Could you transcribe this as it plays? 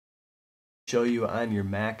show you on your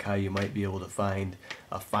Mac how you might be able to find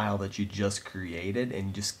a file that you just created and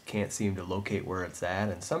you just can't seem to locate where it's at.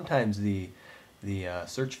 And sometimes the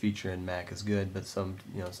search feature in Mac is good, but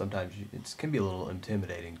sometimes it can be a little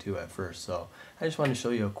intimidating too at first. So I just want to show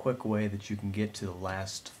you a quick way that you can get to the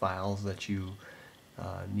last files that you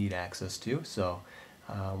need access to. So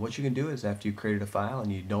what you can do is, after you created a file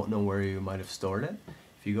and you don't know where you might have stored it,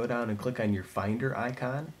 if you go down and click on your Finder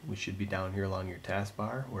icon, which should be down here along your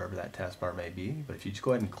taskbar, wherever that taskbar may be, but if you just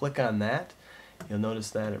go ahead and click on that, you'll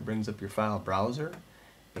notice that it brings up your file browser.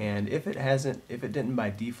 And if it didn't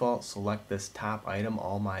by default select this top item,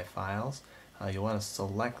 all my files, you'll want to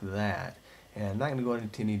select that. And I'm not going to go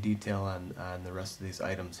into any detail on the rest of these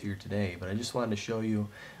items here today, but I just wanted to show you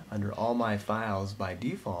under all my files, by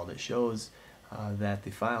default it shows that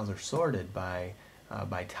the files are sorted by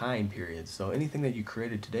time periods. So anything that you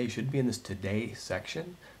created today should be in this Today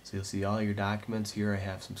section. So you'll see all your documents here. I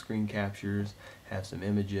have some screen captures, have some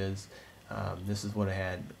images. This is what I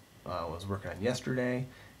had was working on yesterday.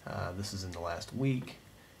 This is in the last week.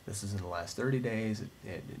 This is in the last 30 days.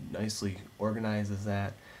 It nicely organizes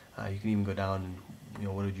that. You can even go down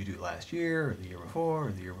and, what did you do last year, or the year before,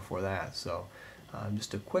 or the year before that. So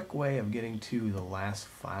just a quick way of getting to the last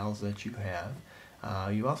files that you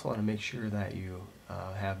have. You also want to make sure that you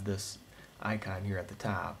have this icon here at the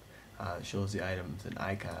top. It shows the items and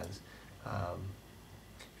icons.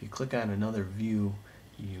 If you click on another view,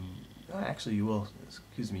 you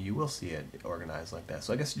will see it organized like that.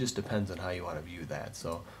 So I guess it just depends on how you want to view that.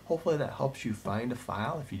 So hopefully that helps you find a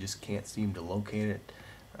file if you just can't seem to locate it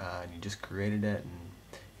and you just created it,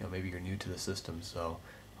 and maybe you're new to the system. So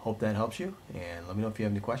hope that helps you, and let me know if you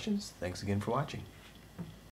have any questions. Thanks again for watching.